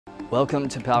Welcome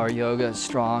to Power Yoga,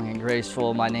 Strong and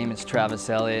Graceful. My name is Travis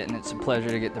Eliot, and it's a pleasure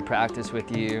to get to practice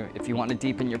with you. If you want to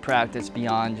deepen your practice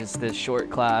beyond just this short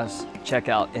class, check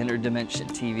out Interdimension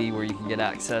TV, where you can get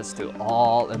access to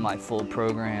all of my full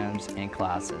programs and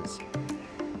classes.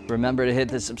 Remember to hit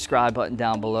the subscribe button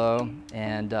down below,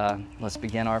 and let's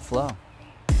begin our flow.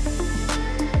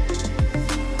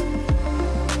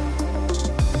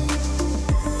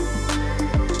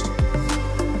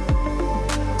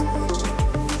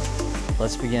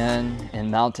 Let's begin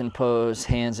in mountain pose,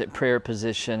 hands at prayer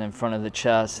position in front of the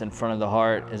chest, in front of the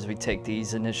heart, as we take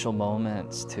these initial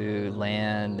moments to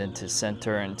land and to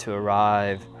center and to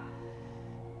arrive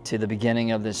to the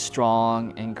beginning of this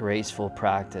strong and graceful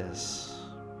practice.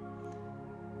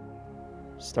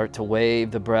 Start to wave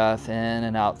the breath in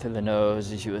and out through the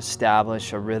nose as you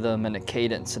establish a rhythm and a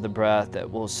cadence of the breath that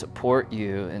will support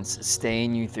you and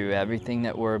sustain you through everything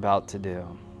that we're about to do.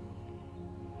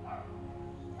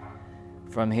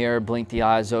 From here, blink the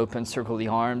eyes open, circle the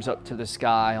arms up to the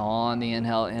sky. On the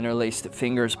inhale, interlace the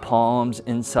fingers, palms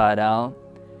inside out.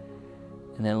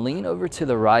 And then lean over to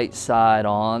the right side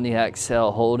on the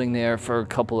exhale, holding there for a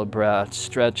couple of breaths,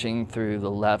 stretching through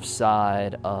the left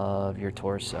side of your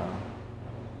torso.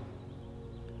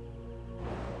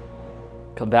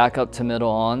 Come back up to middle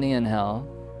on the inhale.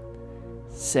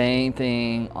 Same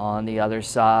thing on the other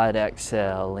side,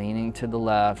 exhale, leaning to the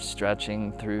left,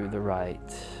 stretching through the right.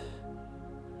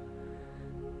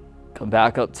 Come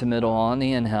back up to middle on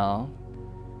the inhale,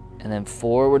 and then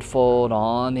forward fold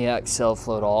on the exhale,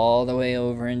 float all the way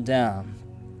over and down.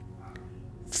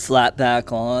 Flat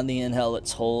back on the inhale,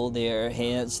 let's hold there,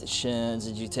 hands to shins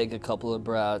as you take a couple of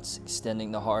breaths,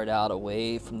 extending the heart out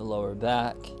away from the lower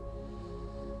back.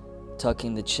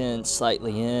 Tucking the chin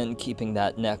slightly in, keeping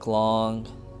that neck long.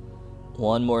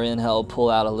 One more inhale, pull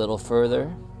out a little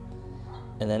further.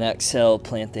 And then exhale,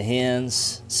 plant the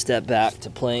hands, step back to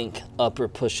plank, upper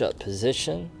push-up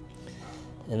position.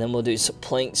 And then we'll do some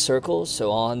plank circles.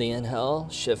 So on the inhale,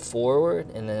 shift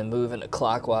forward and then move in a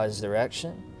clockwise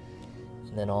direction.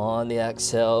 And then on the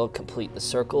exhale, complete the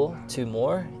circle. Two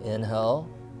more, inhale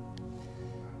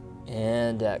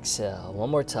and exhale.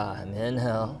 One more time,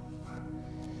 inhale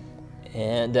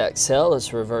and exhale.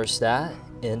 Let's reverse that.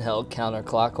 Inhale,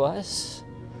 counterclockwise.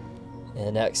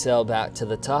 And exhale back to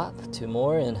the top. Two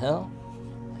more, inhale.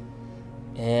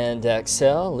 And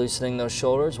exhale, loosening those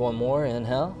shoulders. One more,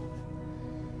 inhale.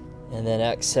 And then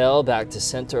exhale, back to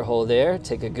center, hold there.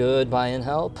 Take a goodbye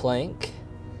inhale, plank.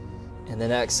 And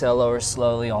then exhale, lower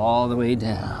slowly all the way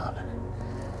down.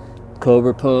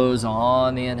 Cobra pose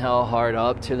on the inhale, heart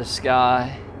up to the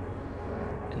sky.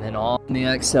 And then on the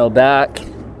exhale, back.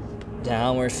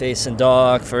 Downward facing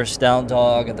dog, first down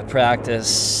dog of the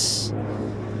practice.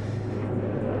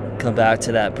 Come back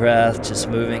to that breath, just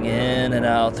moving in and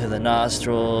out through the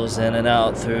nostrils, in and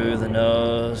out through the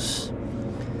nose.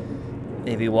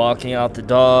 Maybe walking out the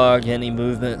dog, any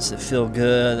movements that feel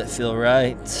good, that feel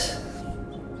right.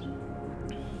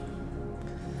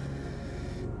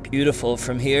 Beautiful.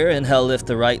 From here, inhale, lift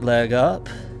the right leg up.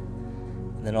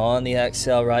 And then on the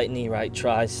exhale, right knee, right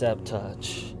tricep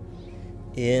touch.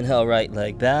 Inhale, right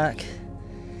leg back.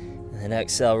 And then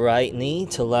exhale, right knee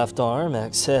to left arm,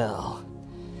 exhale.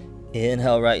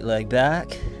 Inhale, right leg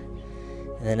back,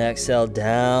 and then exhale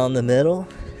down the middle.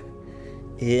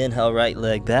 Inhale, right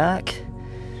leg back,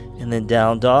 and then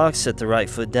down dog, set the right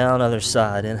foot down, other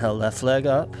side. Inhale, left leg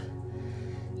up.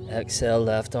 Exhale,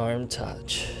 left arm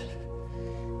touch.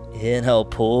 Inhale,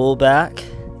 pull back,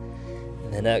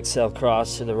 and then exhale,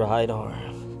 cross to the right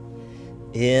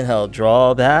arm. Inhale,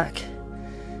 draw back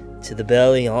to the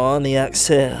belly on the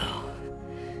exhale.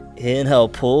 Inhale,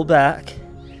 pull back.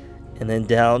 And then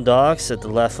down dog, set the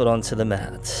left foot onto the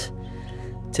mat.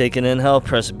 Take an inhale,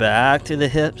 press back to the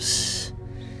hips.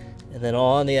 And then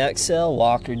on the exhale,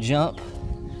 walk or jump.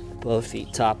 Both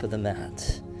feet top of the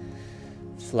mat.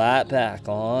 Flat back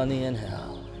on the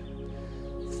inhale.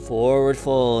 Forward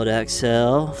fold,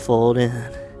 exhale, fold in.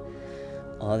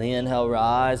 On the inhale,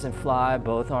 rise and fly,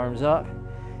 both arms up.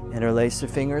 Interlace your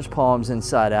fingers, palms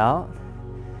inside out.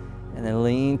 And then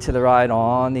lean to the right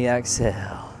on the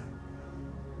exhale.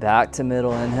 Back to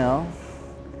middle, inhale,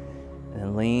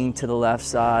 and lean to the left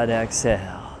side,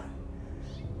 exhale.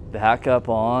 Back up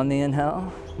on the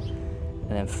inhale,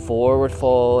 and then forward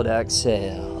fold,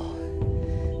 exhale.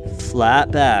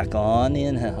 Flat back on the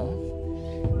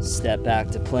inhale. Step back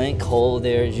to plank, hold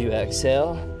there as you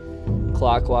exhale.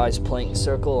 Clockwise plank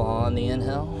circle on the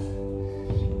inhale.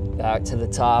 Back to the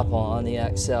top on the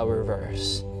exhale,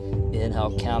 reverse.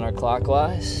 Inhale,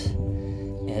 counterclockwise.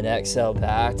 And exhale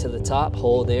back to the top,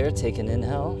 hold there, take an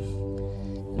inhale.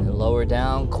 And then lower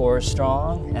down, core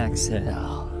strong,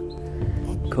 exhale.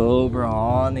 Cobra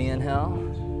on the inhale.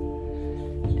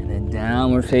 And then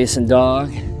downward facing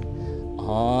dog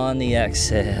on the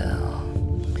exhale.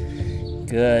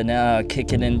 Good, now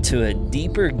kick it into a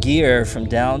deeper gear from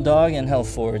down dog. Inhale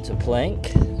forward to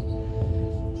plank.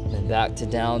 Then back to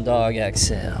down dog,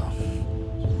 exhale.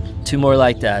 2 more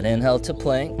like that. Inhale to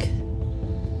plank.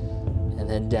 And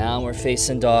then downward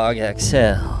facing dog,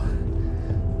 exhale.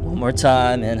 1 more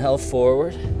time, inhale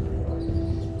forward.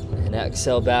 And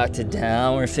exhale back to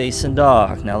downward facing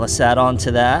dog. Now let's add on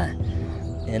to that.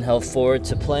 Inhale forward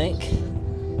to plank.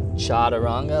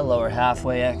 Chaturanga, lower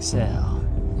halfway, exhale.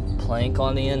 Plank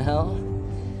on the inhale.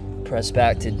 Press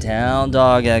back to down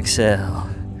dog, exhale.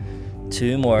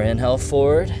 2 more, inhale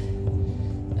forward.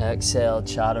 Exhale,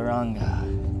 chaturanga.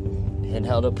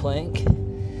 Inhale to plank.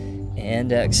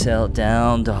 And exhale,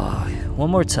 down dog. 1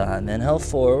 more time, inhale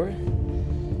forward.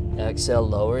 Exhale,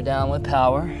 lower down with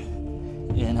power.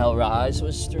 Inhale, rise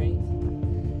with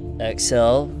strength.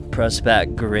 Exhale, press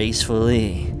back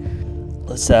gracefully.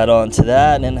 Let's add on to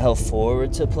that. Inhale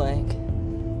forward to plank.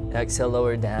 Exhale,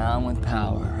 lower down with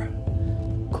power.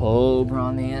 Cobra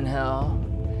on the inhale.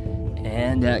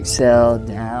 And exhale,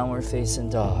 downward facing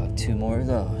dog. 2 more of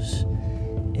those.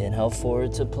 Inhale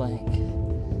forward to plank.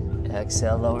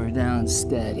 Exhale, lower down,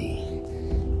 steady.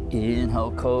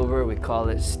 Inhale, cobra. We call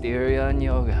it stereo in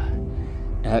yoga.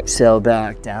 Exhale,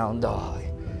 back, down dog.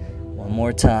 1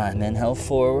 more time. Inhale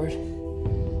forward.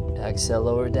 Exhale,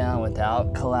 lower down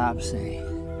without collapsing.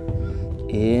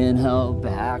 Inhale,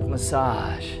 back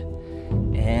massage.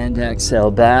 And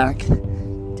exhale, back.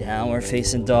 Downward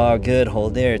facing dog. Good.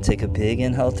 Hold there. Take a big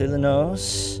inhale through the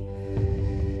nose.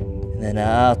 And then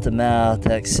out the mouth.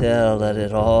 Exhale. Let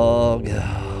it all go.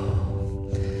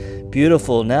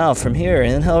 Beautiful. Now from here,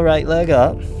 inhale, right leg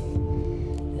up.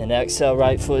 And exhale,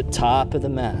 right foot top of the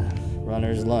mat.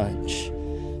 Runner's lunge.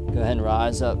 Go ahead and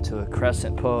rise up to a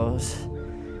crescent pose.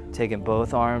 Taking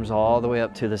both arms all the way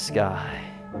up to the sky.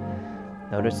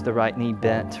 Notice the right knee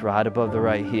bent right above the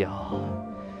right heel.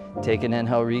 Take an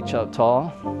inhale, reach up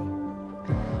tall.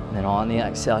 And then on the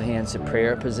exhale, hands to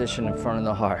prayer position in front of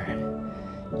the heart.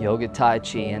 Yoga Tai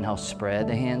Chi. Inhale, spread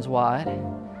the hands wide.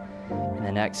 And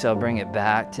then exhale, bring it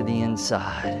back to the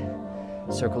inside.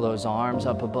 Circle those arms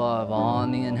up above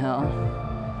on the inhale.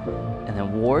 And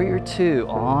then warrior 2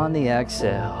 on the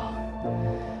exhale.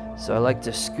 So I like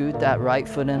to scoot that right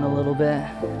foot in a little bit.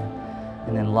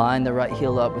 And then line the right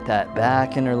heel up with that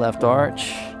back inner left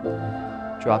arch.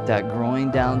 Drop that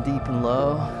groin down deep and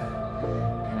low.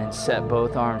 And then set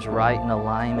both arms right in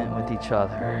alignment with each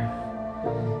other.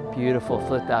 Beautiful.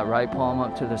 Flip that right palm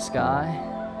up to the sky.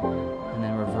 And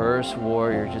then reverse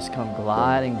warrior. Just come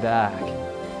gliding back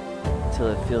until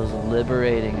it feels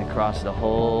liberating across the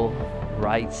whole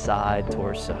right side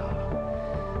torso.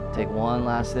 Take 1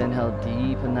 last inhale,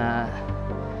 deepen that.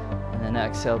 And then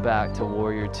exhale back to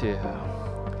warrior 2.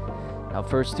 Now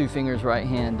first 2 fingers right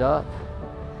hand up.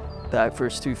 Back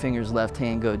first 2 fingers left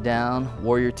hand go down.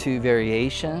 Warrior 2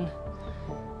 variation.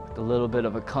 With a little bit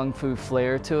of a kung fu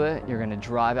flair to it. You're gonna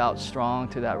drive out strong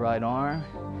to that right arm.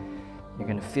 You're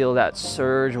gonna feel that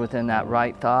surge within that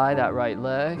right thigh, that right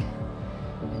leg.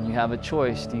 And you have a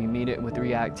choice. Do you meet it with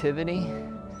reactivity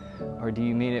or do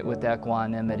you meet it with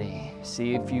equanimity?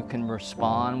 See if you can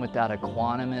respond with that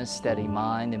equanimous, steady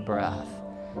mind and breath.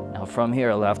 Now from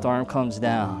here, left arm comes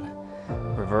down.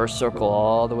 Reverse circle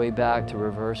all the way back to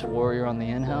reverse warrior on the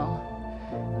inhale.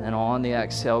 And then on the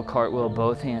exhale, cartwheel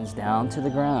both hands down to the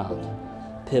ground.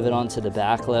 Pivot onto the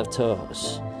back left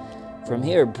toes. From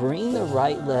here, bring the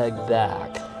right leg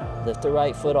back. Lift the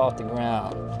right foot off the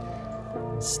ground.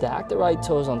 Stack the right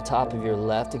toes on top of your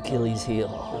left Achilles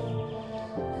heel.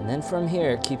 And then from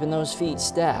here, keeping those feet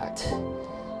stacked.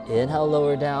 Inhale,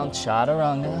 lower down,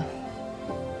 chaturanga.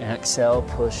 Exhale,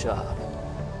 push up.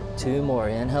 2 more,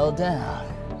 inhale down.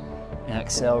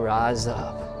 Exhale, rise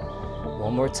up.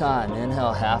 1 more time,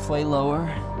 inhale, halfway lower.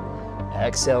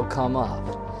 Exhale, come up.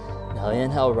 Now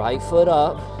inhale, right foot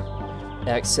up.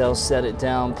 Exhale, set it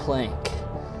down, plank.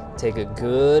 Take a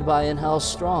goodbye, inhale,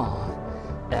 strong.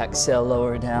 Exhale,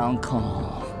 lower down,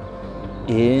 calm.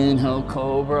 Inhale,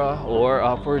 cobra or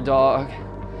upward dog.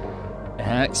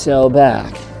 Exhale,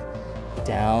 back.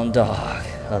 Down dog.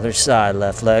 Other side,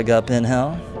 left leg up,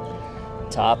 inhale.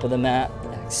 Top of the mat,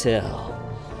 exhale.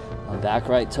 On back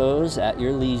right toes at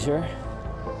your leisure.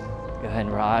 Go ahead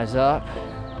and rise up.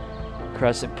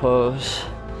 Crescent pose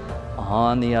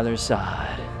on the other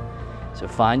side. So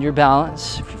find your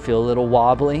balance. If you feel a little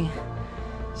wobbly,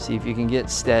 see if you can get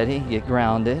steady, get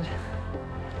grounded.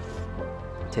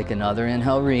 Take another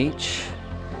inhale, reach.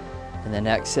 And then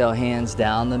exhale, hands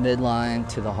down the midline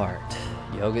to the heart.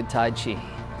 Yoga Tai Chi.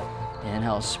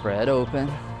 Inhale, spread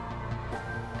open.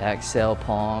 Exhale,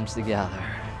 palms together.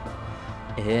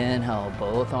 Inhale,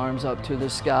 both arms up to the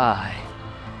sky.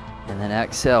 And then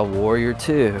exhale, warrior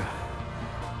two.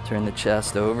 Turn the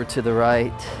chest over to the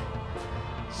right.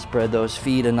 Spread those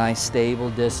feet a nice stable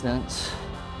distance.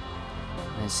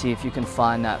 And see if you can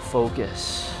find that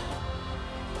focus.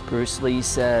 Bruce Lee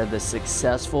said the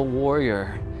successful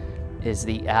warrior is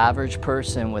the average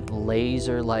person with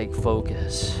laser-like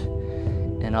focus.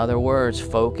 In other words,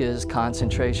 focus,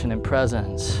 concentration, and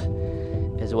presence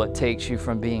is what takes you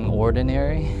from being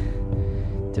ordinary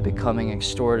to becoming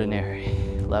extraordinary.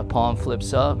 Left palm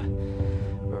flips up,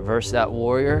 reverse that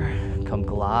warrior, come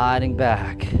gliding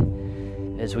back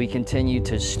as we continue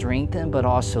to strengthen but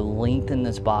also lengthen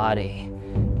this body.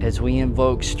 As we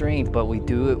invoke strength, but we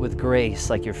do it with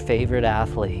grace, like your favorite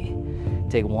athlete.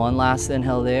 Take one last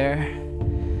inhale there,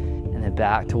 and then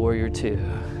back to warrior two.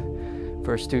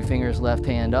 First two fingers, left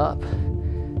hand up,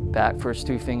 back first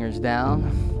two fingers down,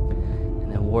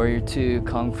 and then warrior two,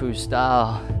 kung fu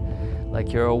style,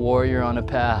 like you're a warrior on a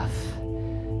path,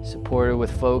 supported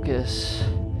with focus,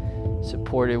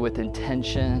 supported with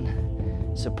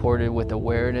intention, supported with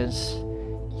awareness.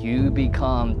 You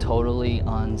become totally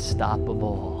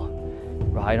unstoppable.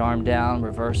 Right arm down,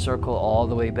 reverse circle all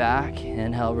the way back.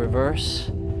 Inhale, reverse.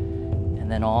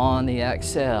 And then on the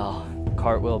exhale,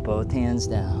 cartwheel both hands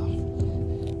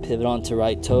down. Pivot onto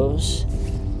right toes.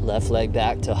 Left leg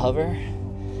back to hover.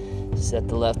 Set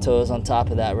the left toes on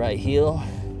top of that right heel.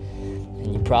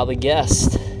 And you probably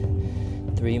guessed,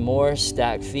 3 more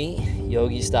stacked feet,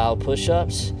 yogi style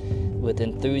push-ups with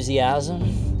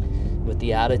enthusiasm. With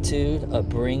the attitude of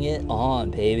bring it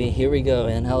on, baby. Here we go.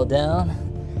 Inhale down,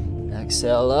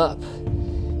 exhale up.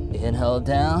 Inhale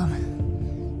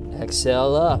down,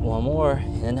 exhale up. One more.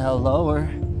 Inhale lower,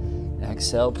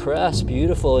 exhale press.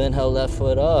 Beautiful. Inhale left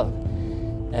foot up,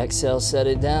 exhale set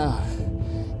it down.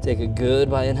 Take a good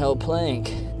by inhale plank,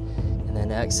 and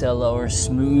then exhale lower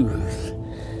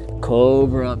smooth.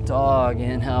 Cobra up dog.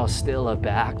 Inhale still a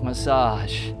back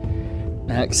massage.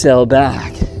 Exhale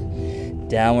back.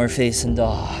 Downward facing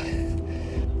dog.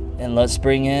 And let's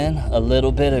bring in a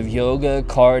little bit of yoga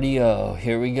cardio.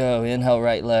 Here we go. Inhale,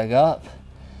 right leg up.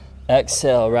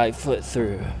 Exhale, right foot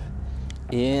through.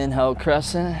 Inhale,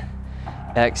 crescent.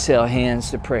 Exhale,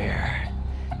 hands to prayer.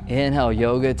 Inhale,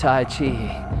 yoga tai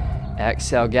chi.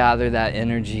 Exhale, gather that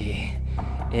energy.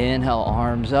 Inhale,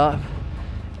 arms up.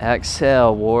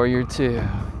 Exhale, warrior two.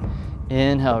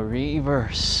 Inhale,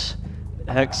 reverse.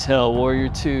 Exhale, warrior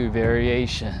two,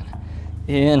 variation.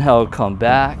 Inhale, come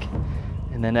back,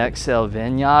 and then exhale,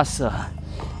 vinyasa.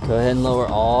 Go ahead and lower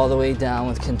all the way down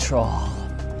with control.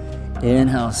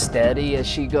 Inhale, steady as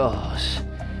she goes.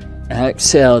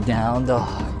 Exhale, down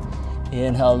dog.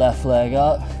 Inhale, left leg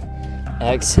up.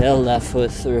 Exhale, left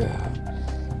foot through.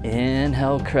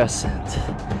 Inhale, crescent.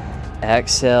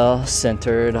 Exhale,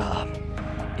 center it up.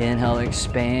 Inhale,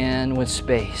 expand with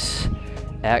space.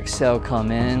 Exhale,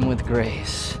 come in with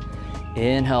grace.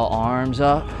 Inhale, arms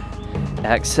up.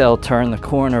 Exhale, turn the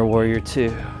corner, warrior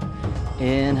two.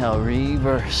 Inhale,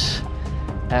 reverse.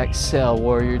 Exhale,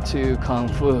 warrior two, kung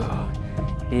fu.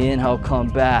 Inhale, come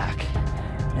back.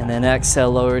 And then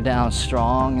exhale, lower down,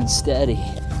 strong and steady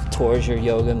towards your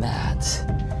yoga mat.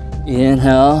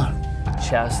 Inhale,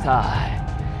 chest high.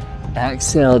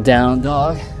 Exhale, down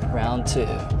dog, round two.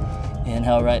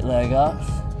 Inhale, right leg up.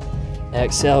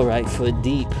 Exhale, right foot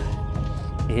deep.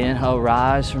 Inhale,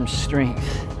 rise from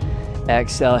strength.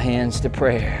 Exhale, hands to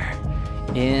prayer.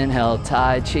 Inhale,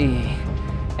 Tai Chi.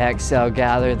 Exhale,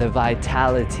 gather the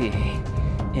vitality.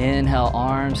 Inhale,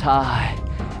 arms high.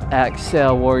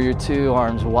 Exhale, warrior two,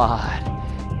 arms wide.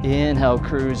 Inhale,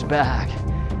 cruise back.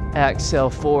 Exhale,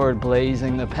 forward,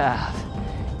 blazing the path.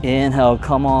 Inhale,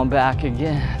 come on back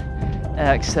again.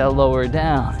 Exhale, lower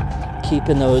down.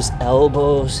 Keeping those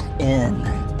elbows in.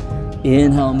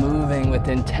 Inhale, moving with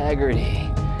integrity.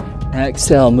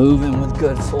 Exhale, moving with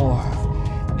good form.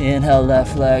 Inhale,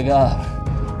 left leg up.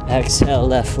 Exhale,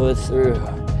 left foot through.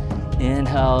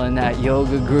 Inhale in that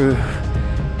yoga groove.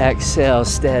 Exhale,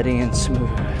 steady and smooth.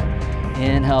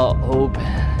 Inhale, open.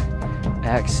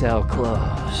 Exhale,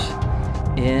 close.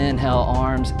 Inhale,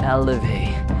 arms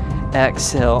elevate.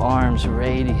 Exhale, arms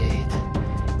radiate.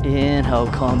 Inhale,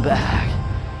 come back.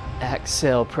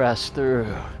 Exhale, press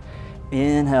through.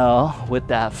 Inhale with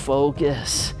that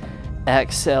focus.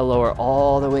 Exhale, lower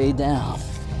all the way down.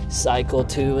 Cycle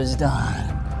 2 is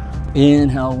done.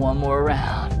 Inhale, one more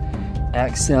round.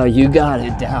 Exhale, you got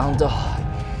it, down dog.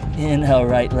 Inhale,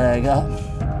 right leg up.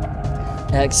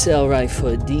 Exhale, right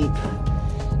foot deep.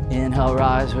 Inhale,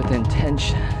 rise with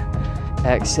intention.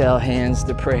 Exhale, hands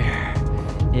to prayer.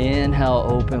 Inhale,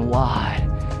 open wide.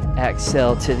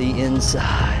 Exhale to the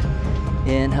inside.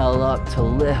 Inhale up to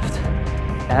lift.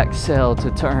 Exhale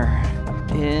to turn.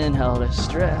 Inhale to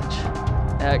stretch.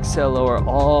 Exhale, lower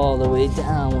all the way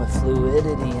down with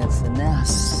fluidity and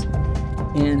finesse.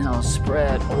 Inhale,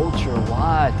 spread ultra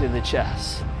wide through the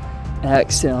chest.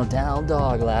 Exhale, down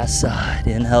dog, last side.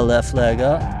 Inhale, left leg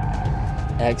up.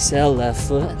 Exhale, left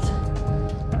foot.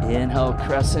 Inhale,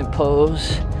 crescent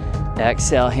pose.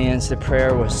 Exhale, hands to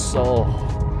prayer with soul.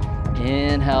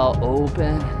 Inhale,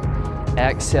 open.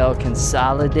 Exhale,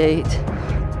 consolidate.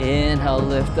 Inhale,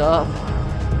 lift up.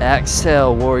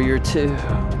 Exhale, warrior two.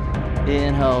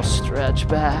 Inhale, stretch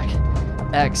back.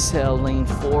 Exhale, lean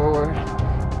forward.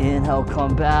 Inhale,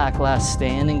 come back, last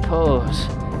standing pose.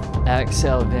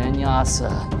 Exhale,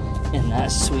 vinyasa in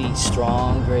that sweet,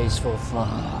 strong, graceful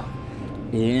flow.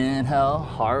 Inhale,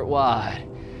 heart wide.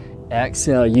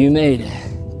 Exhale, you made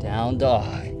it. Down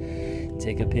dog.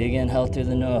 Take a big inhale through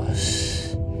the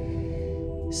nose.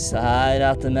 Side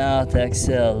out the mouth,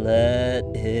 exhale, let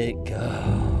it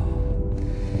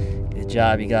go. Good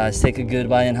job, you guys. Take a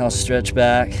goodbye inhale, stretch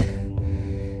back.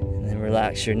 And then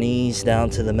relax your knees down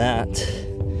to the mat.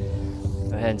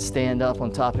 Go ahead and stand up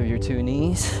on top of your two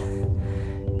knees.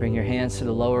 Bring your hands to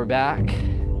the lower back,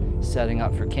 setting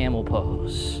up for camel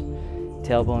pose.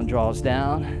 Tailbone draws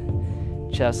down,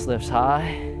 chest lifts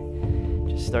high.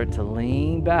 Just start to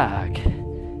lean back.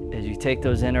 As you take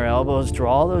those inner elbows,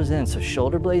 draw those in. So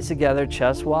shoulder blades together,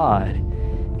 chest wide.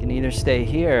 You can either stay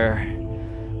here,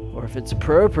 or if it's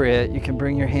appropriate, you can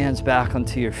bring your hands back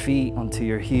onto your feet, onto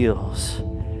your heels.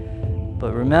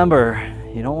 But remember,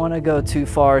 you don't want to go too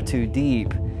far, too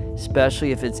deep,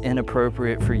 especially if it's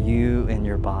inappropriate for you and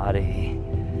your body.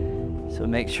 So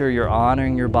make sure you're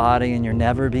honoring your body and you're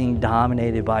never being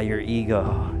dominated by your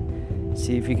ego.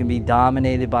 See if you can be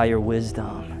dominated by your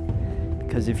wisdom.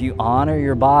 Because if you honor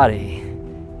your body,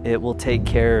 it will take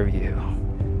care of you.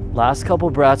 Last couple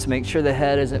breaths, make sure the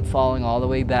head isn't falling all the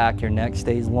way back. Your neck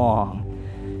stays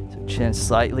long. So chin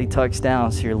slightly tucks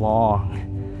down so you're long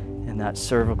in that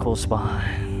cervical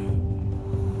spine.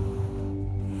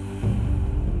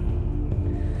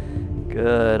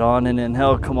 Good. On an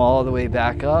inhale, come all the way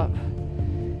back up.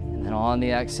 And then on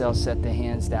the exhale, set the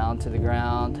hands down to the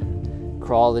ground.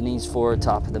 Crawl the knees forward,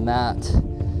 top of the mat.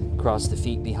 Cross the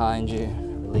feet behind you.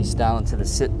 Release down into the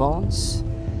sit bones.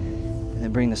 And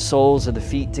then bring the soles of the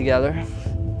feet together.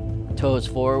 Toes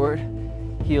forward,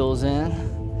 heels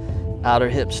in. Outer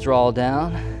hips draw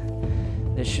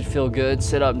down. This should feel good.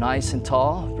 Sit up nice and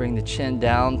tall. Bring the chin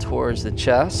down towards the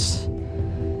chest.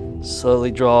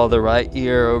 Slowly draw the right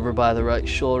ear over by the right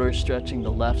shoulder, stretching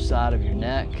the left side of your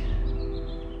neck,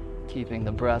 keeping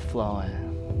the breath flowing.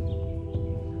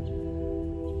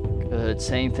 Good,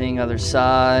 same thing, other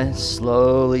side.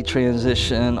 Slowly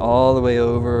transition all the way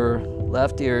over,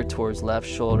 left ear towards left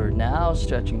shoulder. Now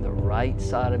stretching the right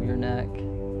side of your neck.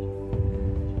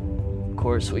 Of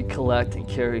course, we collect and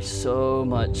carry so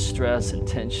much stress and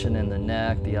tension in the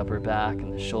neck, the upper back,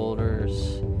 and the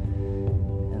shoulders.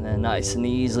 And then nice and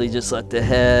easily just let the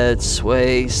head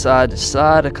sway side to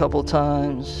side a couple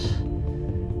times.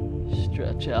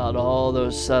 Stretch out all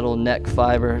those subtle neck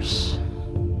fibers.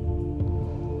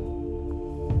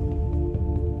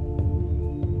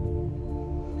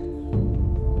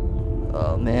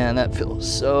 Oh man, that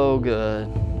feels so good.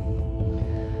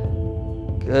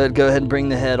 Good, go ahead and bring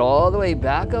the head all the way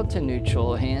back up to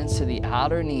neutral. Hands to the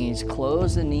outer knees,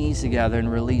 close the knees together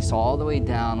and release all the way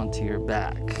down onto your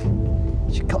back.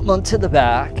 As you come onto the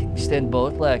back, extend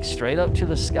both legs straight up to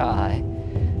the sky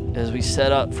as we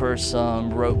set up for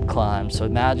some rope climb. So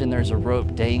imagine there's a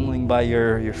rope dangling by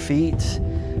your feet.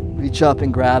 Reach up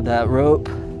and grab that rope,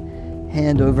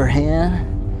 hand over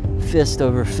hand, fist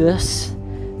over fist,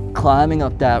 climbing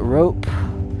up that rope.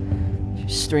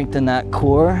 Strengthen that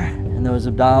core and those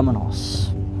abdominals.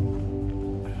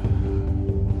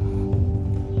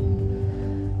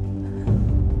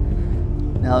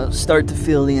 Now start to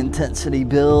feel the intensity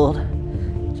build.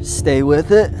 Just stay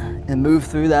with it and move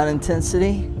through that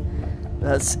intensity.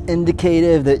 That's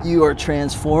indicative that you are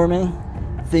transforming.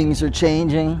 Things are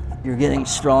changing. You're getting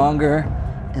stronger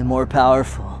and more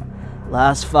powerful.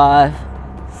 Last 5,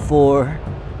 4,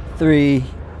 3,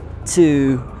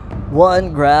 2,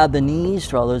 1. Grab the knees,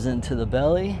 draw those into the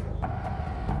belly.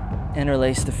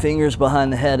 Interlace the fingers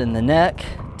behind the head and the neck.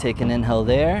 Take an inhale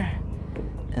there.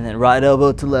 And then right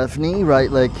elbow to left knee, right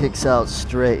leg kicks out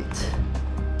straight.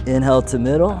 Inhale to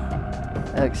middle,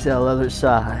 exhale other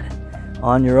side.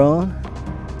 On your own,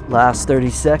 last 30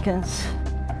 seconds,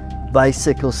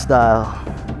 bicycle style.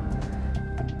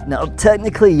 Now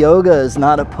technically yoga is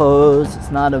not a pose,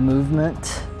 it's not a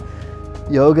movement.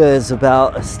 Yoga is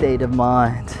about a state of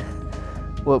mind,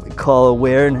 what we call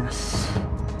awareness.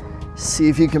 See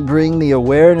if you can bring the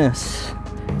awareness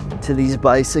to these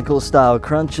bicycle style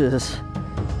crunches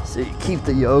so you keep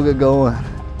the yoga going.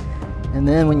 And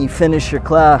then when you finish your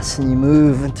class and you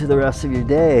move into the rest of your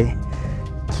day,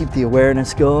 keep the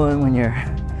awareness going when you're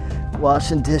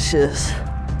washing dishes,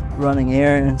 running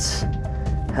errands,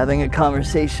 having a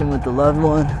conversation with the loved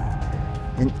one,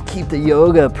 and keep the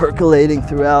yoga percolating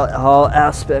throughout all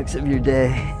aspects of your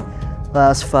day.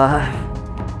 Last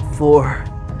 5, 4,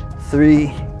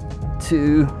 3,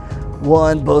 2,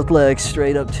 1. Both legs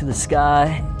straight up to the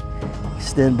sky.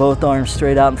 Extend both arms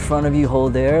straight out in front of you.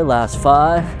 Hold there. Last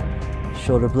 5.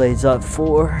 Shoulder blades up.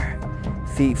 4.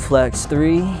 Feet flex.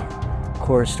 3.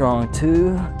 Core strong.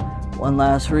 2. One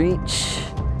last reach.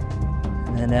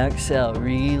 And then exhale.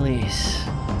 Release.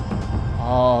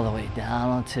 All the way down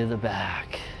onto the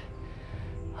back.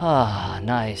 Ah,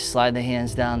 nice. Slide the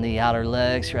hands down the outer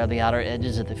legs. Grab the outer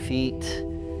edges of the feet.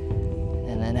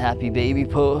 And then happy baby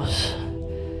pose.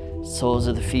 Soles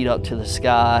of the feet up to the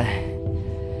sky.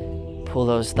 Pull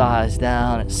those thighs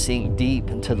down and sink deep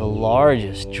into the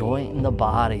largest joint in the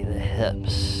body, the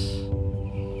hips.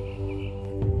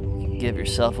 You can give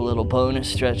yourself a little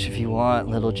bonus stretch if you want,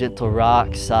 little gentle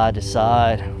rock side to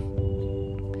side.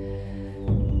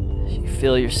 You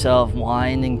feel yourself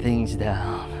winding things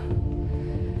down.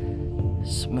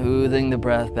 Smoothing the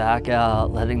breath back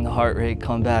out, letting the heart rate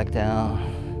come back down.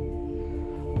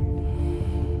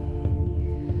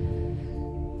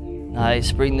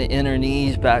 Nice, bring the inner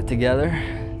knees back together.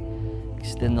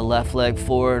 Extend the left leg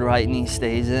forward, right knee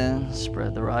stays in.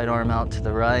 Spread the right arm out to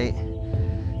the right.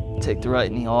 Take the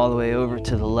right knee all the way over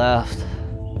to the left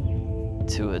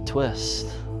to a twist.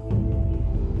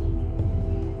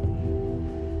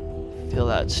 Feel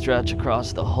that stretch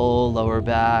across the whole lower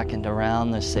back and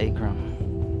around the sacrum.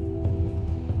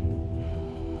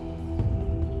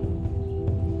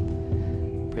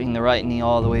 Bring the right knee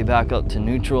all the way back up to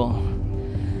neutral.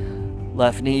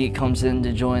 Left knee comes in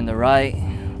to join the right.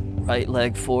 Right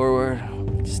leg forward.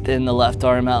 Extend the left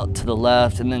arm out to the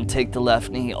left and then take the left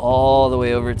knee all the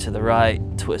way over to the right,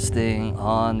 twisting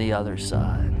on the other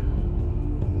side.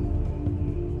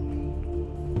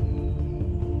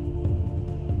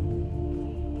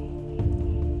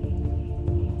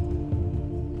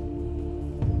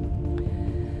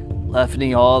 Left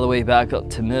knee all the way back up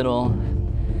to middle.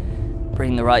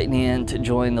 Bring the right knee in to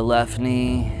join the left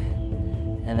knee.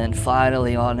 And then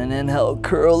finally on an inhale,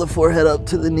 curl the forehead up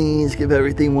to the knees. Give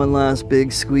everything one last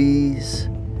big squeeze.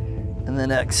 And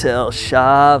then exhale,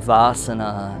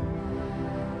 Shavasana.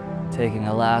 Taking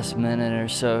a last minute or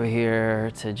so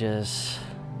here to just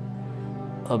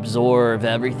absorb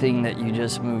everything that you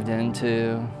just moved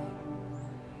into.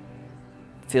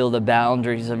 Feel the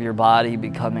boundaries of your body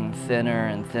becoming thinner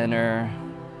and thinner.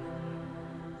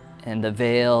 And the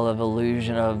veil of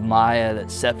illusion of Maya that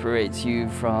separates you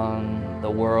from the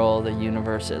world, the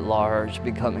universe at large,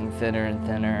 becoming thinner and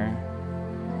thinner.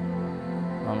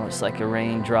 Almost like a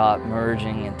raindrop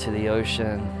merging into the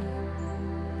ocean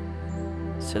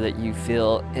so that you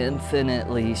feel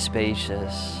infinitely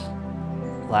spacious.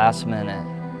 Last minute,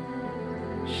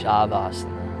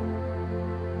 Shavasana.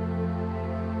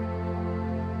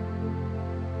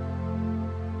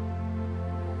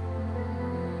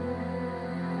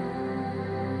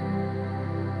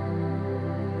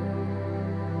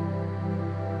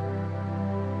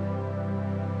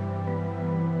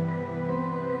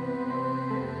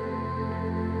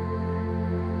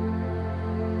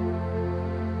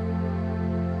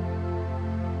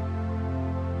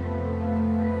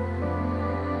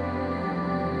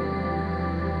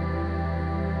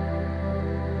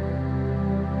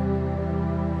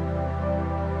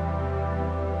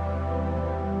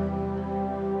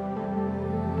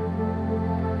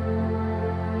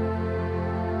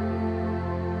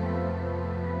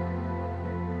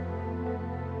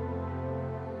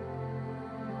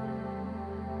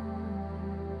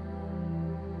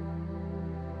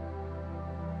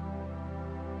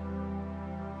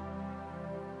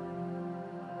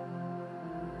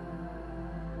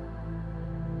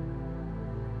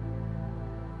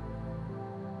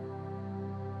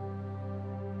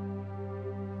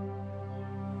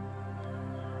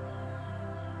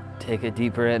 Take a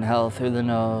deeper inhale through the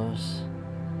nose.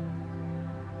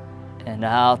 And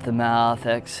out the mouth,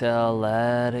 exhale,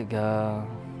 let it go.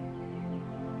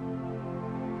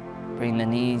 Bring the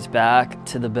knees back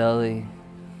to the belly.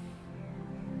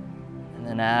 And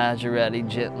then as you're ready,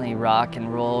 gently rock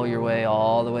and roll your way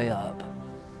all the way up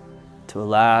to a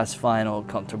last final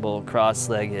comfortable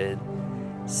cross-legged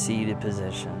seated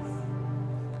position.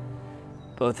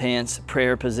 Both hands to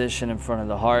prayer position in front of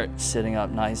the heart, sitting up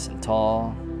nice and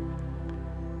tall.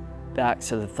 Back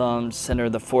to the thumbs, center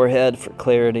of the forehead for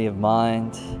clarity of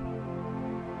mind.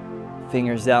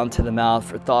 Fingers down to the mouth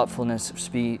for thoughtfulness of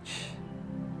speech.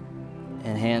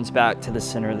 And hands back to the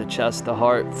center of the chest, the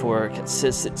heart, for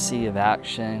consistency of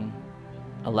action.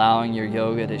 Allowing your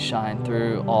yoga to shine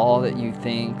through all that you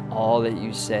think, all that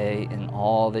you say, and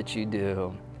all that you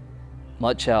do.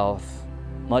 Much health,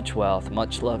 much wealth,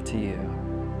 much love to you.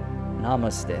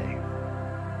 Namaste.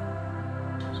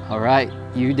 All right,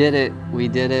 you did it. We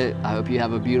did it. I hope you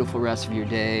have a beautiful rest of your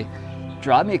day.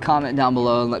 Drop me a comment down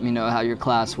below and let me know how your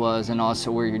class was and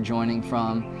also where you're joining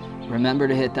from. Remember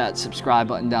to hit that subscribe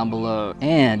button down below.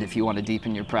 And if you want to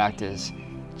deepen your practice,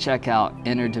 check out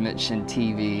Interdimension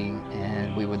TV,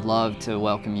 and we would love to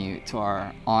welcome you to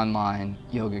our online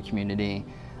yoga community.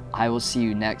 I will see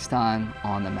you next time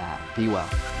on the mat. Be well.